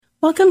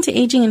Welcome to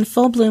Aging in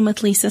Full Bloom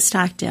with Lisa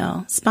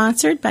Stockdale,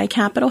 sponsored by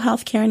Capital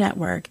Healthcare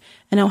Network,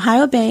 an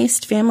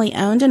Ohio-based,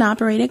 family-owned and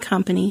operated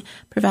company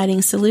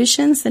providing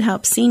solutions that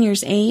help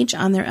seniors age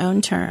on their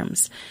own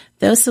terms.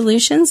 Those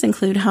solutions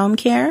include home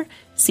care,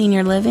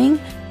 senior living,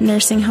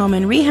 nursing home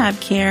and rehab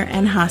care,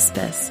 and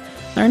hospice.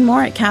 Learn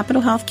more at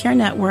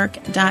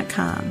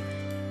capitalhealthcarenetwork.com.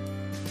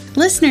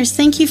 Listeners,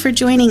 thank you for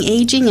joining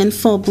Aging in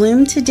Full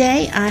Bloom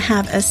today. I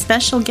have a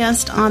special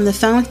guest on the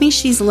phone with me.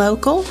 She's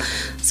local,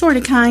 sort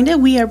of, kind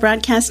of. We are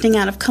broadcasting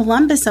out of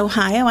Columbus,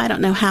 Ohio. I don't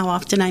know how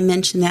often I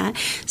mention that.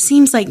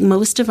 Seems like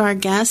most of our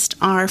guests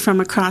are from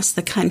across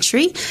the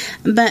country.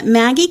 But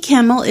Maggie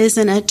Kimmel is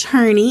an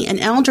attorney, an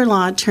elder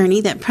law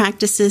attorney that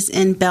practices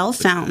in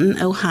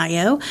Bellefontaine,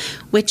 Ohio,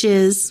 which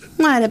is,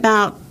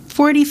 about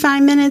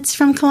 45 minutes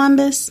from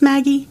Columbus,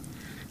 Maggie?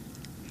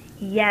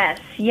 Yes.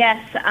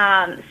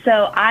 So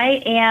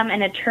I am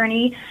an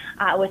attorney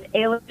with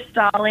Aylor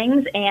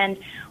Stallings, and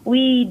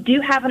we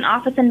do have an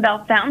office in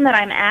Bellefontaine that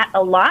I'm at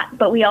a lot,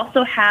 but we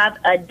also have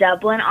a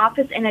Dublin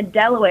office and a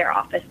Delaware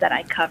office that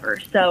I cover.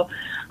 So,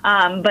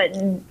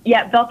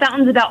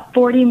 Bellefontaine's about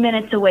 40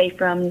 minutes away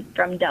from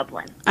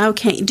Dublin.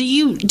 Okay. Do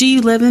you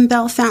live in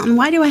Bellefontaine?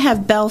 Why do I have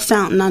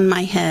Bellefontaine on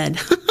my head?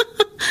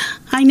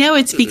 I know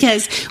it's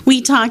because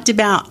we talked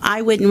about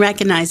I wouldn't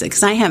recognize it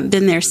because I haven't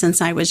been there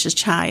since I was a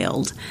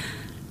child.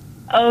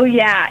 Oh,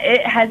 yeah,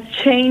 it has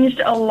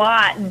changed a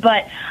lot,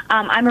 but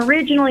I'm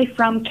originally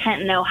from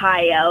Kenton,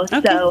 Ohio,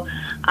 okay. So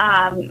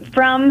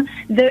from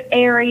the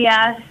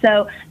area,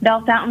 so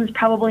Bellefontaine's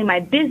probably my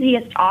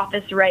busiest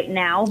office right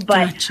now,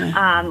 but Gotcha.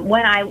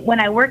 When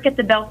I work at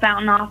the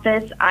Bellefontaine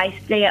office, I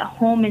stay at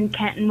home in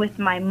Kenton with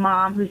my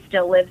mom, who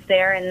still lives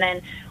there, and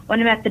then when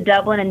I'm at the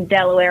Dublin and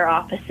Delaware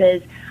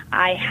offices,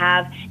 I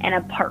have an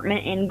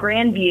apartment in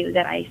Grandview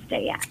that I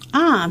stay at.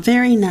 Ah,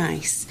 very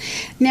nice.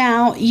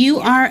 Now, you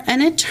are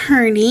an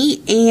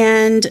attorney,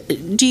 and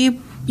do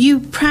you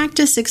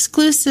practice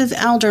exclusive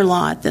elder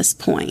law at this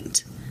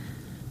point?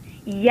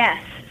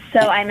 Yes. So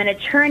I'm an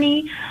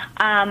attorney.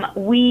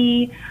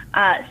 We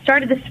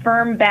started this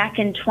firm back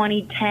in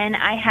 2010.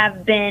 I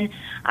have been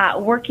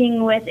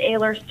working with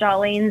Aylor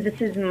Stallings.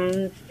 This is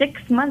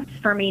 6 months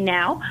for me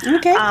now.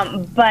 Okay.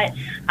 But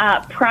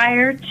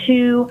prior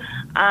to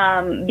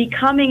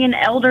becoming an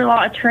elder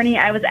law attorney,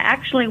 I was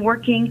actually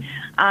working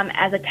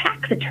as a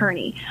tax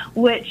attorney,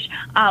 which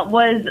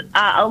was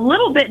a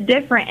little bit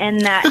different in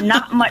that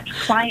not much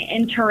client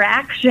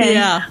interaction,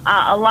 Yeah.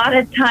 A lot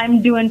of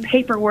time doing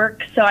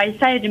paperwork, so I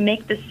decided to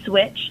make the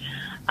switch.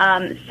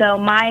 So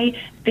my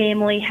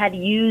family had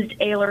used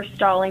Aylor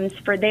Stallings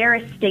for their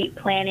estate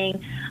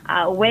planning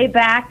way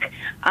back,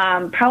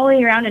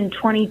 probably around in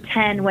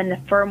 2010 when the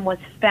firm was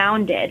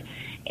founded.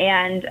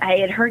 And I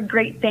had heard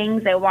great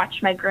things. I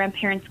watched my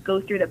grandparents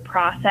go through the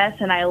process,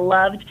 and I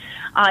loved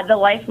the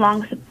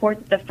lifelong support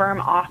that the firm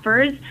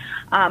offers.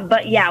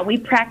 But yeah, we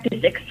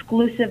practice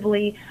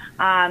exclusively.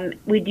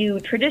 We do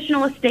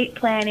traditional estate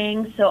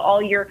planning, so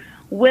all your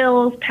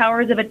wills,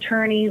 powers of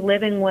attorney,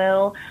 living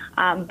will,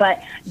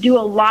 but do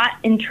a lot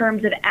in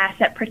terms of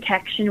asset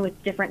protection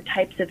with different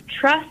types of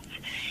trusts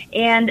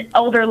and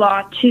elder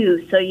law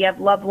too. So you have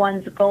loved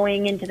ones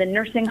going into the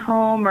nursing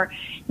home or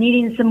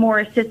needing some more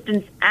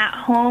assistance at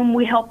home.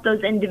 We help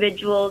those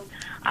individuals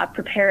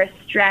prepare a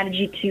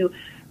strategy to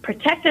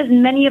protect as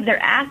many of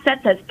their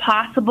assets as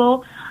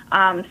possible,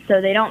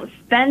 so they don't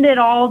spend it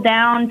all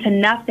down to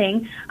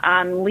nothing,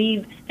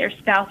 leave their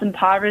spouse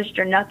impoverished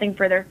or nothing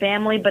for their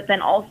family, but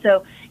then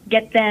also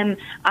get them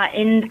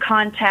in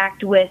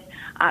contact with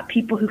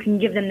people who can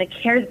give them the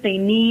care that they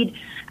need.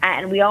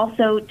 And we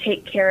also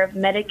take care of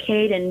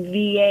Medicaid and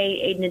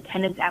VA aid and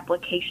attendance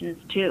applications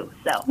too.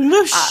 So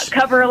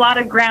cover a lot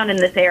of ground in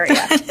this area.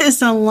 That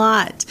is a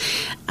lot.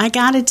 I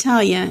got to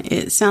tell you,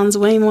 it sounds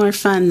way more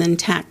fun than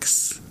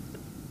tax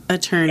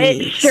attorney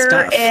It sure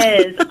stuff.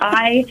 is.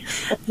 I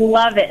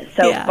love it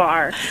so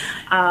far.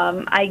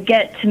 I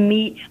get to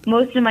meet,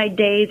 most of my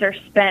days are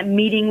spent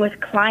meeting with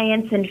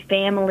clients and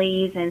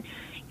families and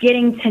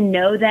getting to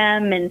know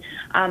them. And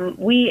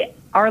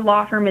our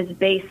law firm is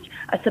based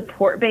a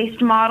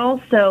support-based model,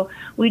 so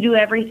we do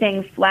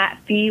everything flat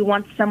fee.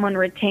 Once someone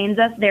retains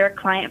us, they're a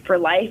client for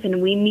life,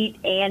 and we meet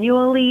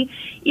annually,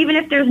 even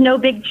if there's no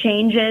big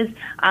changes,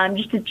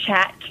 just to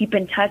chat, keep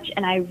in touch,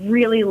 and I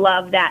really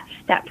love that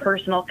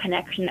personal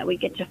connection that we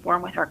get to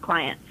form with our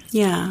clients.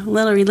 Yeah, a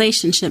little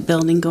relationship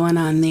building going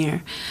on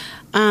there.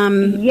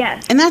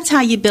 Yes. And that's how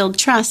you build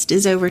trust,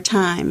 is over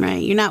time,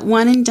 right? You're not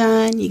one and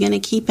done. You're going to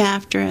keep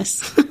after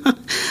us.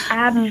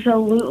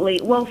 Absolutely.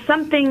 Well,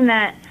 something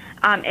that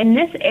in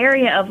this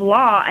area of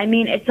law, I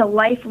mean, it's a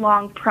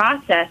lifelong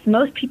process.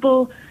 Most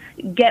people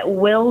get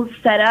wills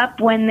set up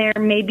when they're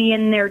maybe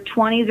in their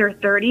 20s or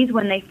 30s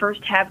when they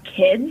first have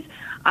kids,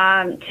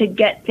 to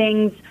get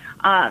things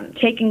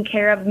taken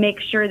care of, make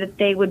sure that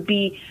they would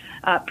be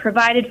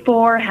provided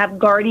for, have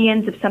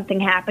guardians if something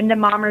happened to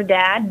mom or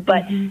dad.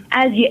 But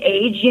as you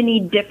age, you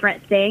need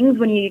different things.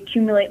 When you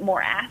accumulate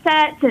more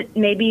assets,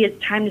 maybe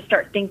it's time to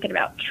start thinking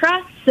about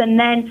trusts. And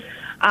then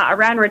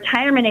around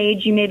retirement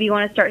age, you maybe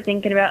want to start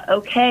thinking about,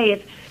 okay,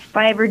 if if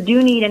I ever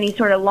do need any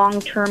sort of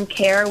long-term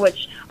care,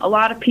 which a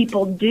lot of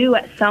people do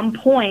at some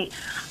point,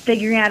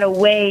 figuring out a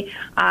way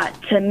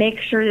to make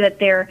sure that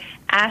their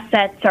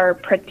assets are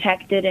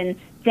protected and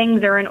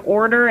things are in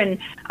order, and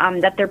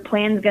that their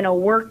plan's going to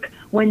work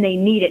when they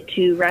need it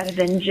to, rather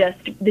than just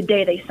the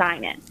day they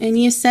sign it. And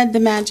you said the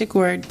magic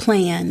word,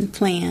 plan.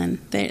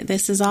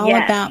 This is all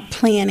about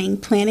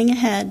planning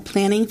ahead,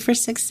 planning for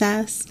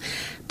success,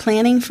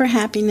 planning for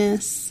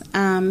happiness.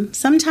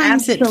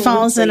 Sometimes Absolutely. It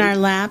falls in our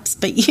laps,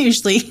 but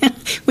usually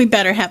we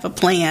better have a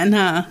plan,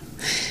 huh?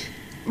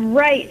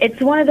 Right.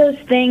 It's one of those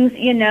things,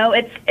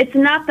 it's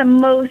not the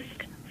most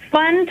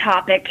fun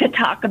topic to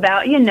talk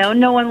about.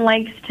 No one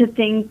likes to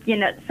think,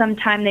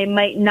 sometime they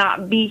might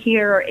not be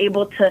here or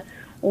able to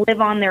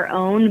live on their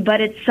own, but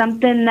it's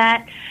something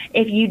that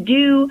if you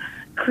do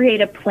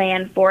create a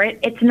plan for it,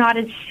 it's not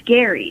as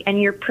scary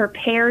and you're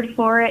prepared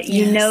for it.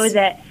 You know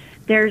that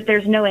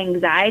there's no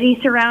anxiety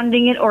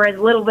surrounding it, or as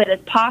little bit as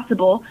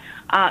possible,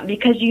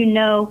 because you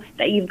know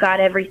that you've got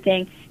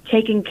everything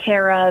taken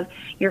care of.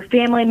 Your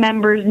family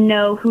members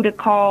know who to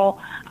call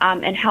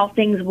and how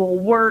things will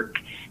work,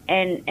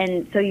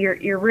 and so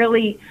you're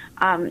really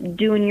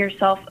doing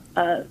yourself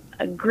a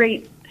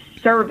great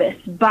service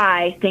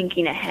by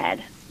thinking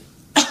ahead.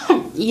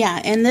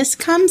 Yeah, and this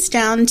comes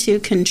down to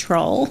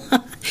control.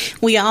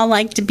 We all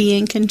like to be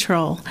in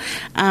control.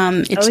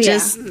 It's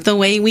just the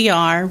way we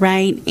are,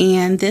 right?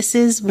 And this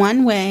is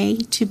one way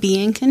to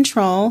be in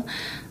control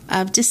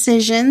of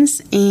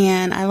decisions.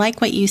 And I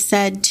like what you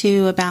said,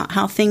 too, about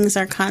how things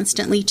are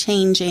constantly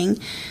changing.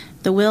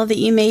 The will that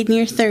you made in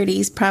your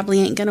 30s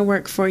probably ain't going to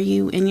work for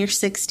you in your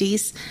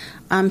 60s.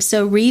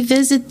 So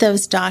revisit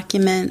those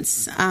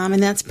documents,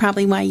 and that's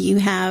probably why you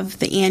have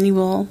the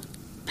annual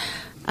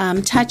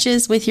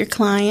touches with your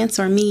clients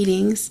or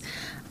meetings,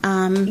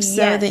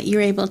 so that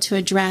you're able to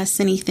address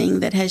anything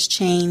that has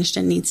changed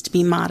and needs to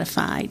be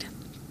modified.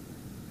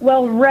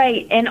 Well,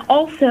 right. And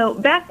also,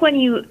 back when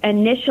you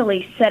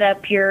initially set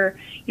up your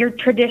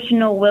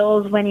traditional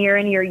wills when you're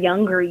in your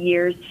younger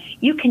years,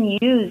 you can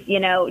use,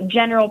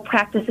 general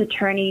practice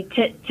attorney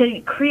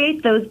to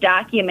create those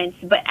documents.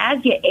 But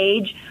as you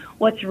age,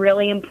 what's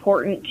really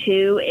important,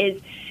 too,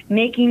 is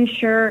making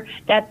sure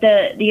that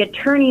the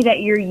attorney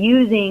that you're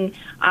using,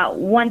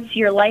 once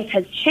your life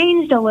has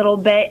changed a little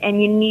bit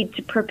and you need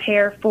to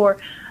prepare for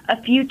a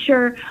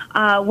future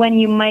when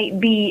you might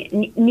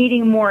be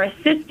needing more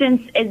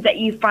assistance, is that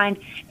you find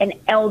an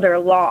elder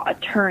law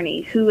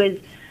attorney who is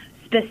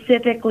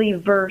specifically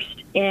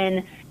versed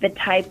in the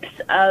types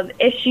of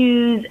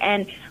issues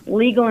and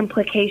legal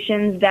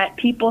implications that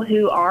people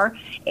who are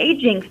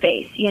aging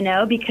face,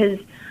 because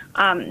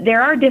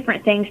there are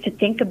different things to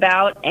think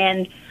about,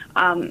 and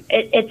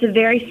it's a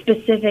very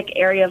specific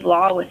area of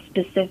law with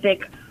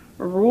specific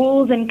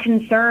rules and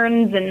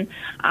concerns,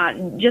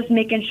 and just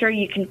making sure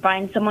you can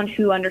find someone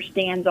who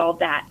understands all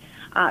that,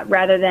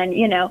 rather than,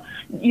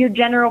 your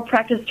general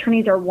practice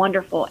attorneys are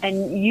wonderful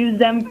and use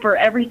them for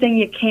everything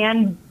you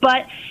can,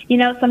 but,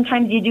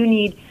 sometimes you do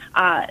need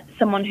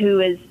someone who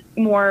is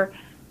more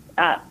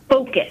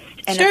focused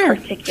in a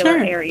particular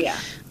area.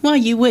 Well,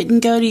 you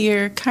wouldn't go to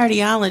your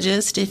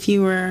cardiologist if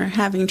you were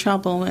having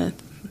trouble with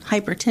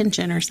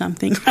hypertension or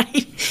something,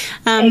 right?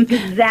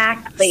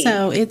 Exactly.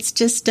 So it's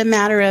just a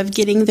matter of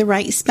getting the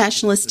right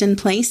specialist in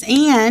place.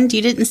 And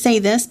you didn't say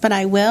this, but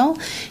I will.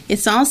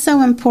 It's also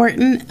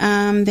important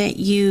that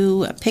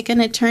you pick an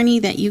attorney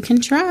that you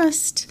can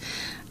trust.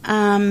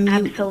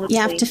 Absolutely.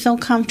 You have to feel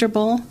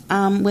comfortable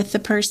with the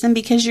person,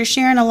 because you're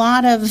sharing a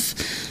lot of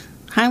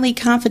highly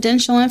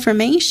confidential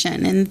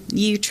information, and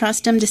you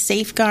trust them to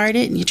safeguard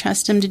it, and you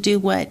trust them to do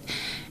what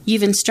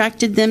you've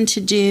instructed them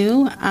to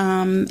do,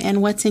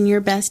 and what's in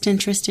your best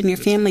interest and your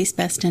family's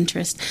best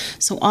interest.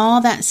 So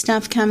all that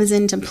stuff comes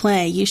into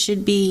play. You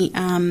should be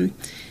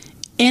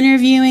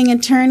interviewing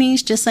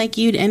attorneys just like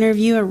you'd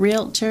interview a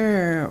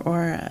realtor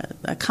or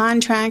a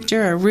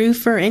contractor or a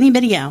roofer or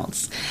anybody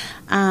else.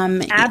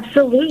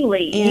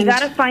 Absolutely. You got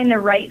to find the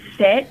right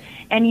fit.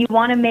 And you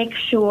want to make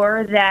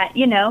sure that,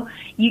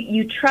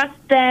 you trust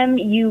them,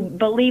 you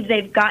believe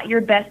they've got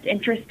your best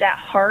interest at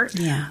heart.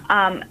 Yeah.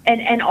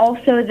 And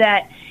also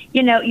that,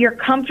 you're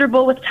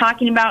comfortable with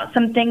talking about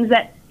some things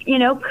that,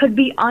 could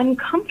be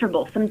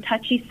uncomfortable, some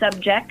touchy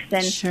subjects,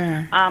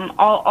 and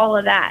all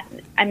of that.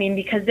 I mean,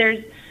 because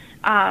there's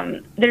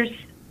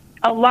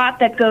a lot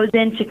that goes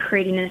into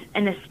creating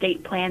an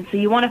estate plan. So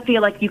you want to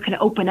feel like you can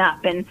open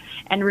up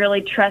and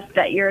really trust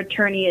that your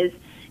attorney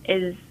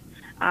is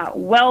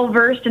well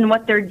versed in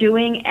what they're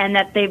doing, and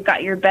that they've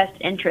got your best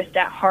interest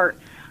at heart,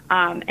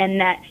 and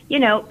that,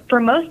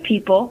 for most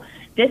people,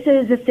 this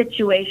is a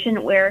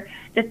situation where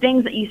the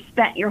things that you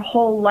spent your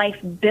whole life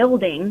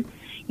building,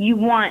 you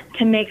want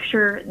to make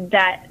sure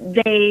that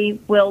they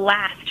will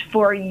last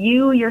for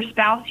you, your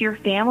spouse, your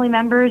family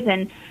members,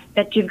 and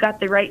that you've got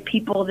the right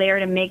people there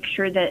to make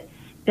sure that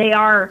they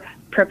are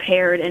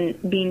prepared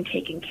and being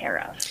taken care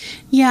of.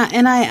 Yeah,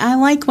 and I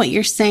like what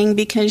you're saying,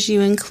 because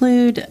you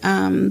include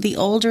the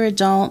older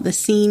adult, the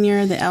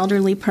senior, the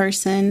elderly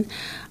person.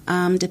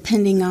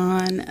 depending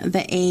on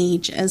the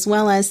age, as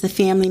well as the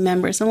family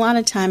members. A lot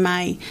of time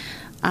I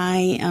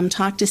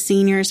talk to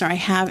seniors, or I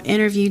have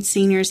interviewed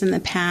seniors in the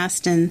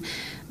past, and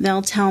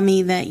they'll tell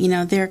me that,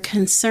 they're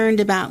concerned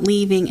about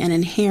leaving an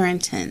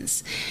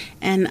inheritance.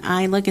 And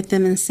I look at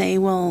them and say,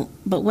 well,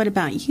 but what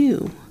about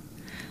you?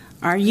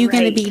 Are you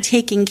going to be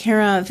taken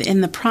care of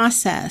in the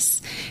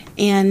process?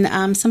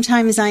 And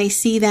sometimes I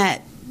see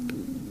that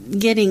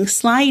getting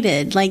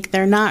slighted, like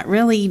they're not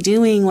really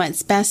doing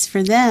what's best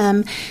for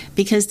them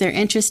because they're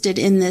interested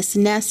in this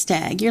nest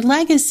egg. Your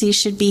legacy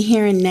should be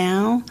here and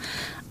now.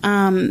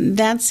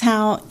 That's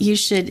how you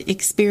should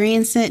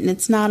experience it. And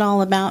it's not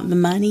all about the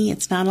money.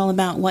 It's not all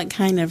about what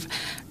kind of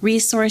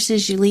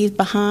resources you leave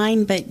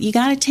behind, but you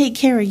got to take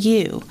care of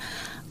you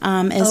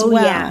as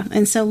well. Yeah.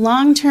 And so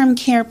long-term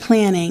care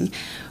planning,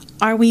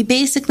 are we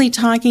basically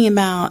talking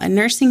about a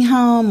nursing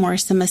home or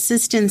some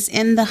assistance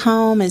in the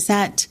home? Is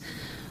that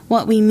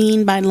what we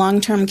mean by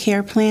long-term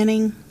care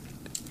planning?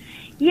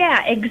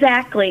 Yeah,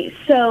 exactly.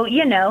 So,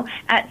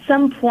 at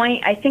some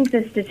point, I think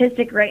the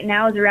statistic right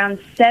now is around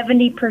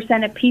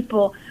 70% of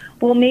people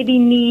will maybe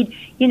need,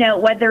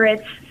 whether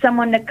it's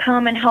someone to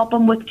come and help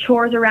them with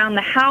chores around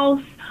the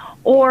house,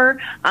 or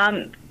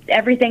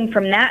everything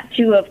from that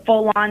to a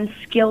full-on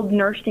skilled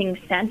nursing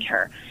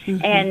center.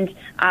 Mm-hmm.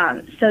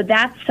 And so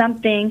that's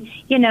something,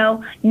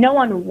 no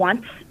one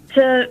wants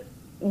to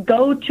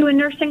go to a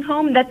nursing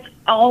home. That's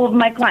all of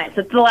my clients.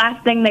 That's the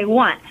last thing they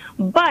want.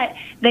 But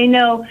they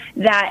know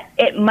that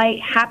it might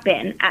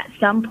happen at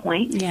some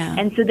point. Yeah.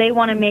 And so they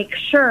want to make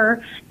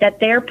sure that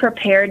they're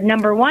prepared,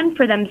 number one,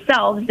 for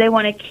themselves. They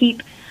want to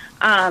keep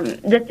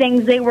the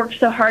things they work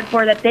so hard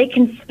for, that they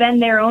can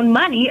spend their own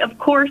money, of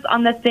course,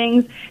 on the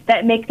things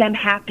that make them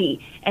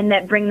happy and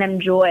that bring them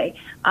joy.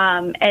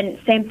 And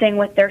same thing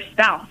with their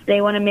spouse.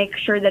 They want to make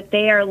sure that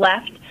they are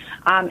left.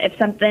 If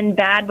something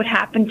bad would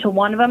happen to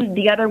one of them,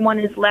 the other one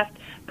is left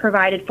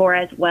provided for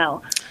as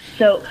well.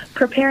 So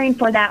preparing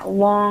for that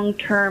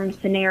long-term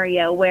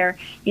scenario where,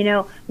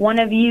 one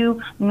of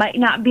you might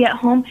not be at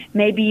home,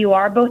 maybe you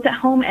are both at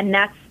home, and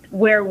that's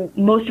where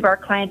most of our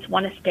clients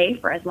want to stay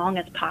for as long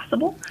as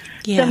possible.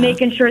 Yeah. So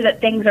making sure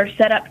that things are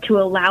set up to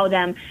allow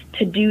them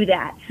to do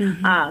that.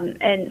 Mm-hmm.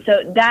 And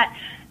so that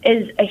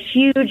is a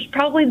huge,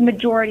 probably the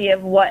majority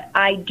of what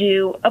I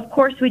do. Of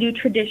course, we do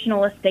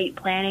traditional estate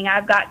planning.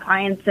 I've got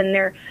clients in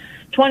their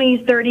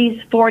 20s,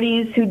 30s,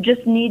 40s who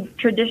just need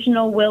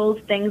traditional wills,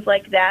 things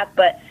like that.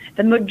 But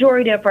the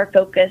majority of our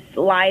focus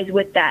lies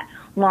with that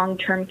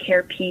long-term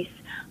care piece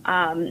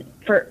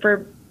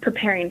for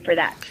preparing for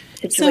that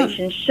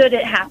situation, should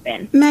it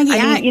happen. Maggie,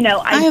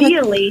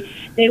 ideally,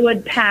 they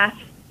would pass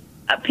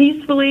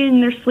peacefully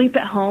in their sleep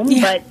at home,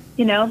 but,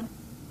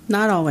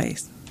 Not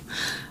always.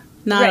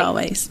 Not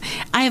always.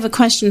 I have a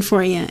question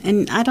for you,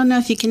 and I don't know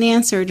if you can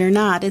answer it or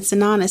not. It's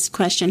an honest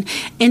question.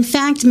 In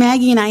fact,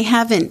 Maggie and I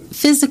haven't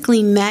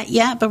physically met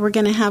yet, but we're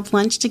going to have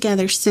lunch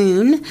together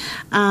soon.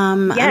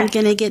 I'm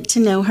going to get to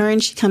know her,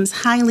 and she comes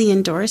highly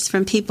endorsed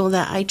from people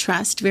that I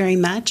trust very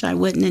much. I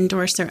wouldn't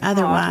endorse her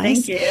otherwise.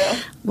 Oh, thank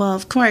you. Well,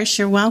 of course,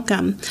 you're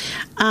welcome.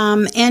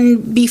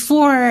 And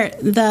before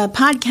the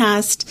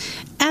podcast,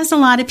 as a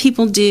lot of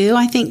people do,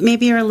 I think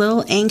maybe you're a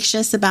little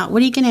anxious about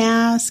what are you going to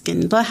ask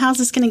and how's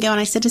this going to go. And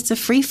I said it's a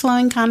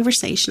free-flowing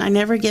conversation. I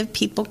never give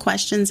people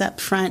questions up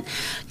front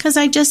because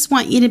I just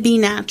want you to be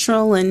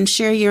natural and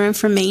share your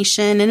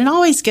information. And it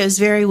always goes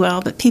very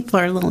well, but people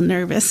are a little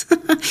nervous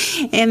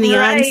in the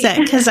onset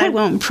because I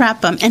won't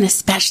prep them, and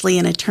especially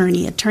an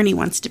attorney. Attorney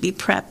wants to be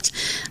prepped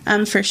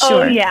for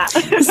sure. Oh, yeah.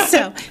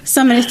 So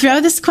I'm going to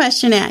throw this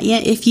question at you.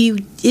 If you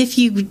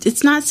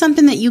it's not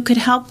something that you could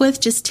help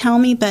with, just tell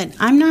me, but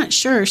I'm not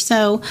sure.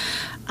 So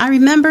I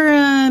remember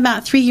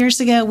about 3 years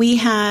ago, we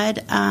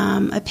had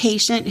a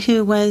patient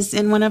who was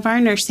in one of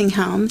our nursing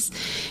homes,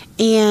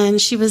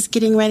 and she was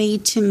getting ready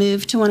to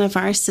move to one of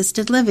our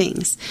assisted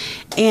livings.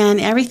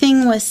 And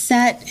everything was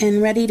set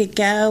and ready to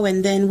go.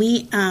 And then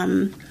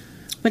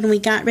when we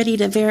got ready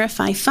to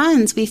verify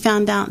funds, we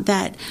found out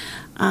that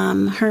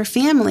her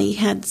family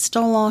had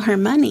stole all her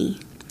money,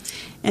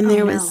 and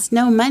there was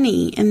no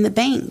money in the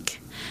bank.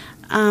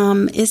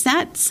 Is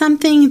that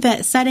something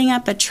that setting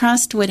up a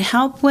trust would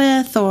help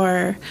with,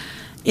 or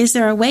is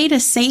there a way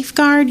to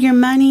safeguard your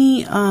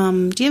money?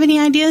 Do you have any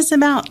ideas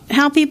about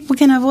how people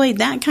can avoid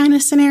that kind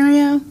of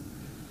scenario?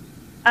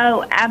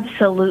 Oh,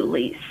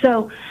 absolutely.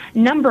 So,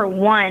 number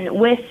one,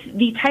 with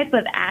the type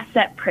of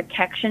asset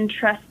protection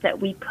trust that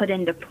we put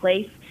into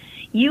place,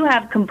 you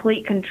have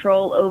complete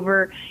control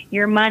over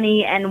your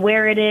money and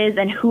where it is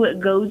and who it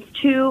goes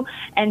to.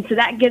 And so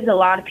that gives a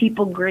lot of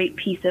people great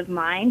peace of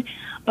mind.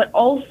 But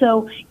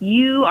also,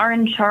 you are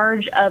in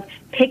charge of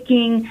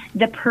picking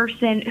the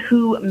person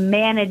who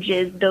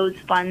manages those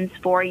funds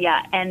for you.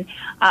 And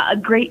a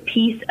great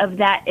piece of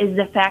that is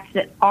the fact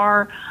that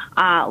our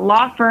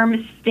law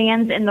firm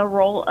stands in the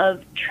role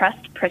of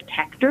trust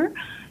protector.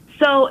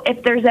 So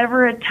if there's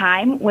ever a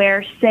time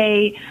where,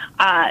 say,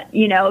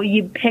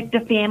 you picked a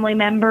family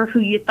member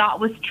who you thought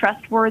was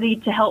trustworthy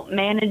to help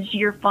manage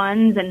your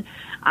funds, and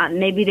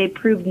maybe they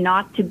proved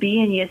not to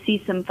be, and you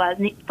see some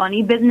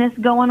funny business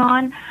going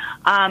on,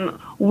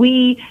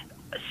 we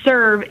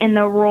serve in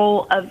the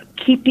role of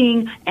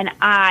keeping an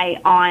eye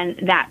on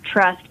that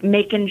trust,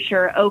 making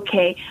sure,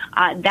 okay,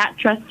 that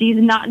trustee's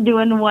not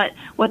doing what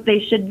they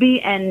should be,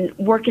 and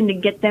working to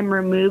get them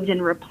removed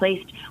and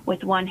replaced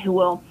with one who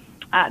will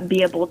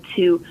be able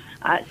to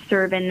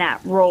serve in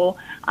that role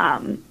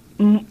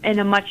in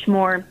a much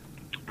more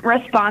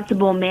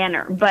responsible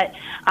manner. But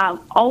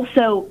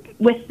also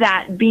with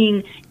that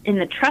being in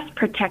the trust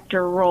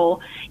protector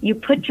role, you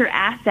put your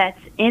assets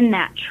in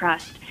that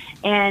trust,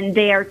 and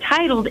they are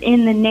titled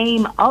in the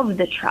name of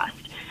the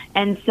trust.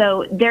 And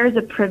so there's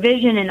a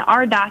provision in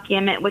our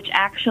document which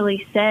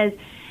actually says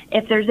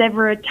if there's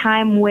ever a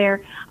time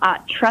where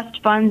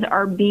trust funds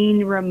are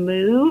being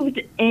removed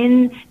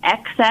in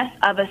excess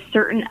of a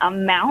certain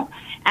amount,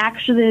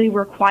 actually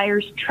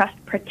requires trust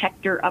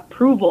protector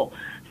approval.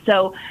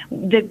 So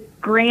the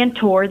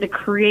grantor, the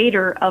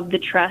creator of the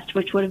trust,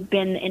 which would have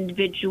been the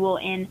individual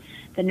in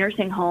the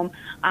nursing home,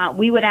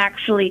 we would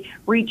actually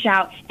reach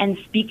out and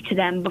speak to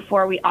them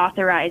before we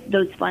authorize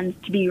those funds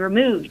to be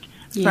removed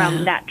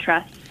from that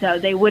trust. So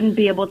they wouldn't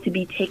be able to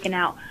be taken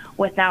out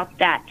without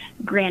that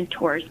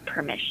grantor's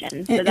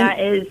permission. So that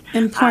is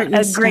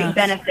a great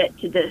benefit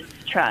to this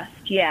trust.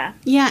 Yeah.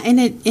 Yeah,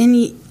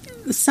 and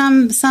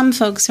some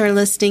folks who are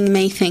listening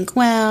may think,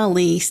 well, at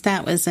least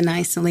that was an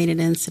isolated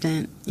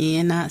incident.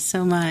 Yeah, not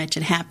so much.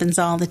 It happens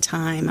all the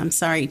time. I'm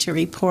sorry to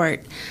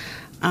report.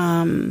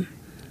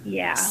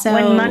 Yeah. So,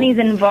 when money's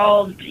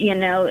involved,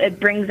 it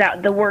brings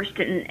out the worst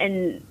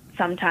in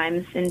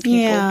sometimes in people.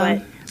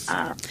 Yeah.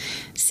 But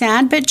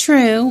sad but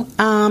true.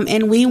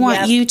 And we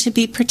want you to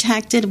be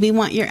protected. We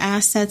want your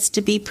assets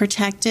to be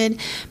protected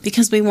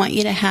because we want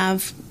you to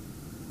have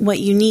what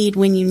you need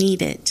when you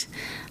need it.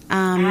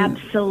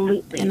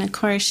 Absolutely. And of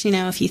course,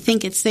 if you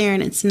think it's there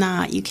and it's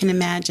not, you can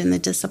imagine the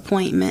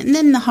disappointment and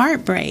then the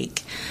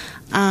heartbreak.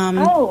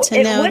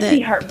 It would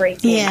be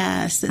heartbreaking.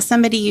 Yes, that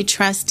somebody you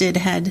trusted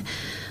had,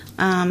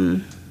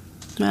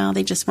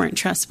 they just weren't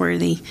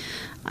trustworthy.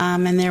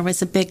 And there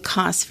was a big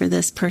cost for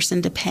this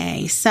person to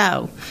pay.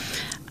 So,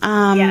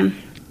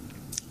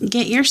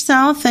 get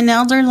yourself an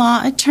elder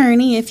law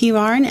attorney if you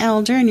are an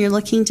elder and you're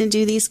looking to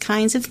do these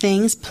kinds of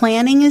things.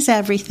 Planning is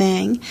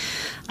everything.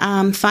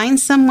 Find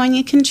someone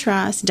you can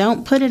trust.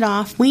 Don't put it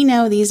off. We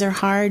know these are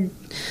hard,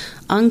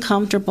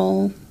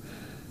 uncomfortable,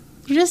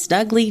 just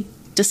ugly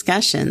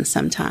discussions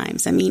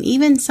sometimes. I mean,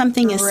 even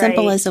something as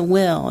simple as a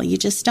will, you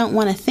just don't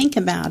want to think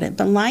about it.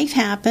 But life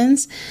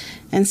happens,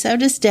 and so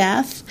does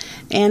death,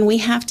 and we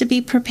have to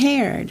be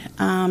prepared.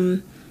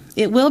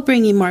 It will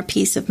bring you more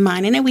peace of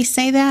mind. I know we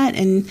say that,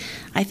 and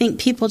I think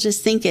people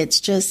just think it's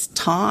just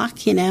talk,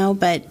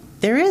 but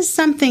there is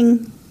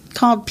something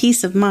called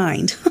peace of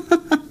mind.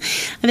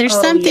 There's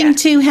something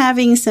to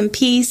having some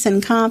peace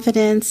and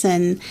confidence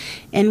and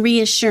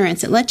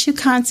reassurance. It lets you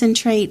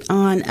concentrate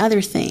on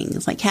other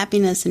things like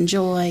happiness and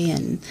joy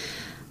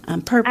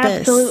and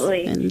purpose.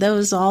 Absolutely. And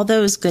all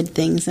those good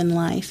things in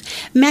life.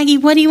 Maggie,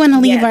 what do you want to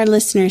leave our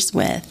listeners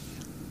with?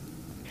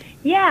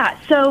 Yeah,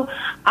 so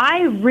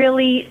I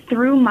really,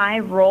 through my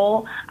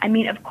role,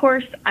 of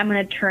course, I'm an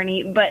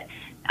attorney, but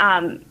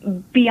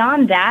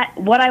beyond that,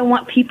 what I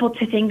want people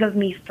to think of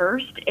me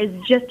first is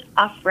just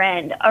a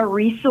friend, a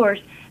resource,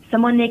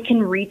 someone they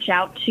can reach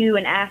out to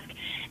and ask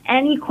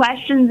any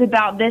questions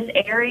about this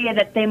area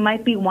that they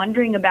might be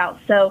wondering about.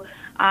 So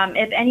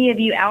if any of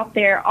you out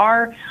there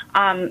are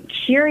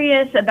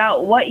curious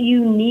about what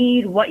you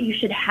need, what you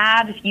should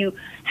have, if you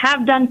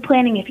have done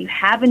planning, if you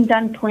haven't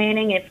done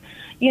planning, if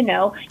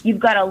you've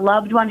got a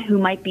loved one who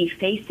might be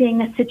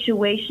facing a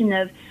situation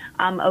of,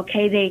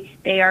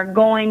 they are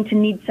going to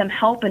need some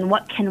help, and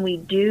what can we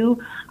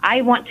do?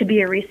 I want to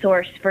be a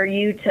resource for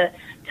you to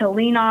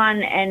lean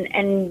on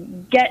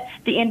and get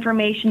the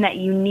information that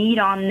you need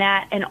on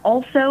that. And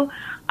also,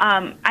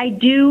 I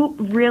do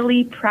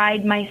really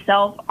pride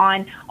myself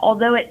on,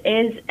 although it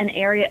is an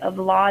area of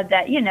law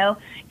that,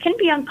 can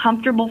be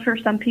uncomfortable for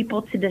some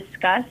people to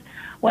discuss,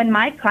 when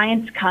my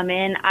clients come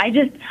in,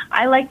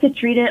 I like to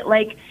treat it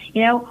like,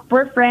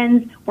 we're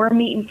friends, we're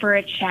meeting for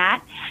a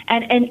chat.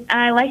 And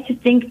I like to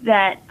think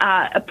that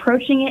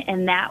approaching it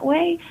in that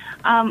way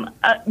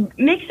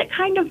makes it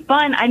kind of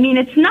fun.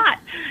 It's not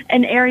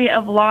an area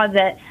of law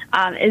that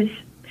is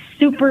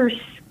super,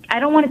 I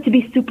don't want it to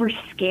be super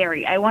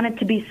scary. I want it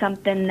to be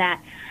something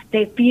that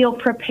they feel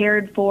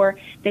prepared for.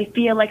 They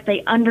feel like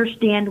they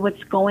understand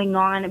what's going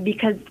on,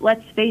 because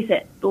let's face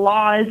it,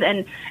 laws,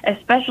 and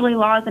especially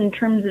laws in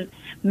terms of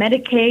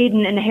Medicaid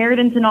and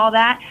inheritance and all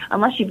that,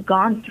 unless you've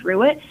gone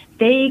through it,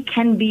 they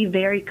can be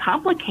very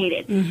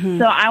complicated. Mm-hmm.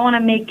 So I want to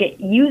make it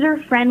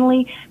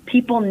user-friendly.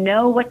 People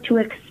know what to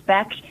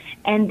expect,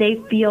 and they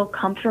feel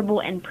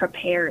comfortable and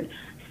prepared.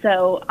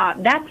 So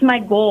that's my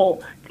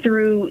goal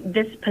through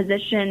this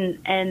position,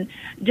 and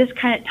just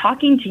kind of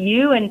talking to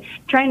you and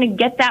trying to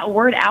get that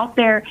word out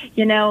there,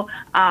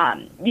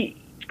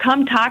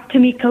 come talk to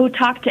me. Go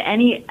talk to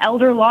any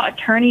elder law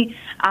attorney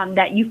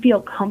that you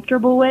feel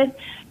comfortable with,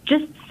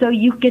 just so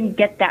you can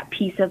get that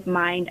peace of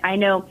mind. I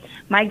know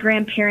my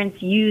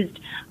grandparents used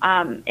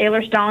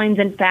Ehlers-Danlos,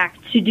 in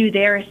fact, to do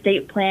their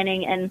estate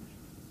planning, and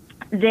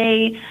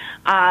they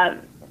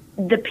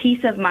the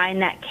peace of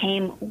mind that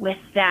came with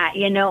that.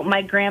 You know,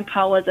 my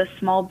grandpa was a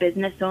small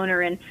business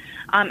owner and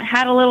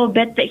had a little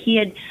bit that he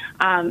had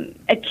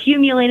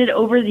accumulated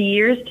over the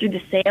years through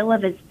the sale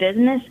of his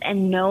business,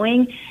 and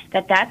knowing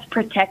that that's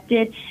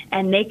protected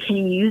and they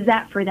can use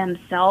that for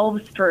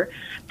themselves, for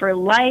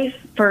life,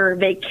 for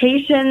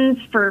vacations,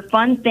 for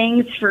fun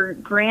things, for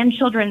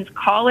grandchildren's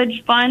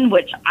college fund,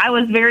 which I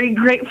was very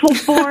grateful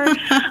for.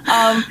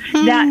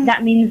 That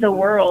means the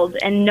world.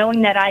 And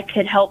knowing that I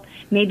could help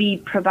maybe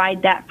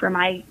provide that for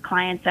my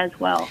clients as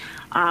well,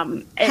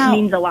 it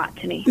means a lot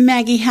to me.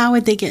 Maggie, how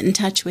would they get in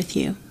touch with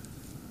you?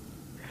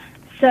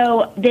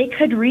 So they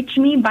could reach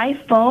me by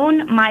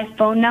phone. My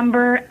phone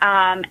number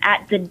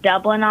at the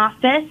Dublin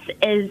office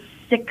is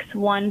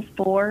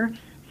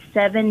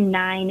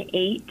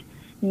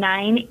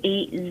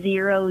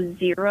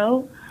 614-798-9800.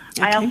 Okay.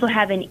 I also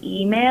have an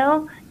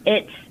email.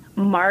 It's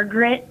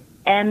Margaret,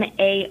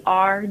 MARGARET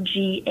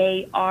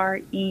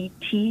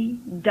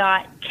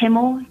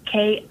 .Kimmel,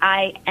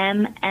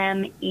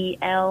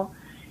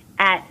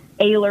 at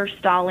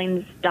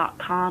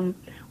ehlerstallings.com.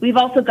 We've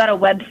also got a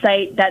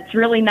website that's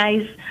really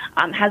nice,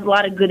 has a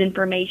lot of good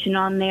information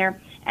on there,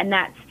 and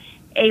that's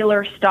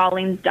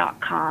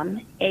ehlerstallings.com,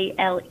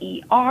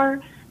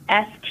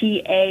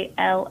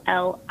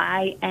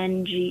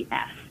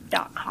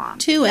 ALERSTALLINGS.com.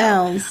 Two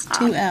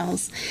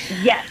L's.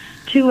 Yes,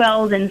 2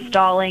 L's in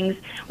Stallings.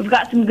 We've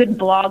got some good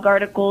blog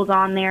articles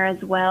on there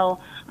as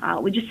well,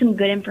 with just some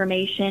good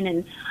information,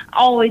 and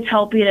always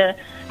happy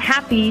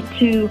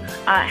to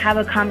have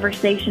a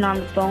conversation on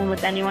the phone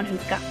with anyone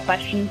who's got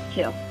questions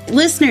too.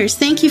 Listeners,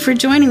 thank you for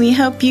joining. We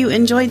hope you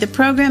enjoyed the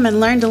program and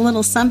learned a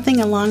little something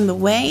along the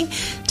way.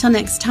 Till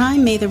next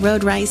time, may the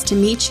road rise to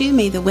meet you.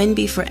 May the wind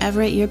be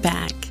forever at your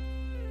back.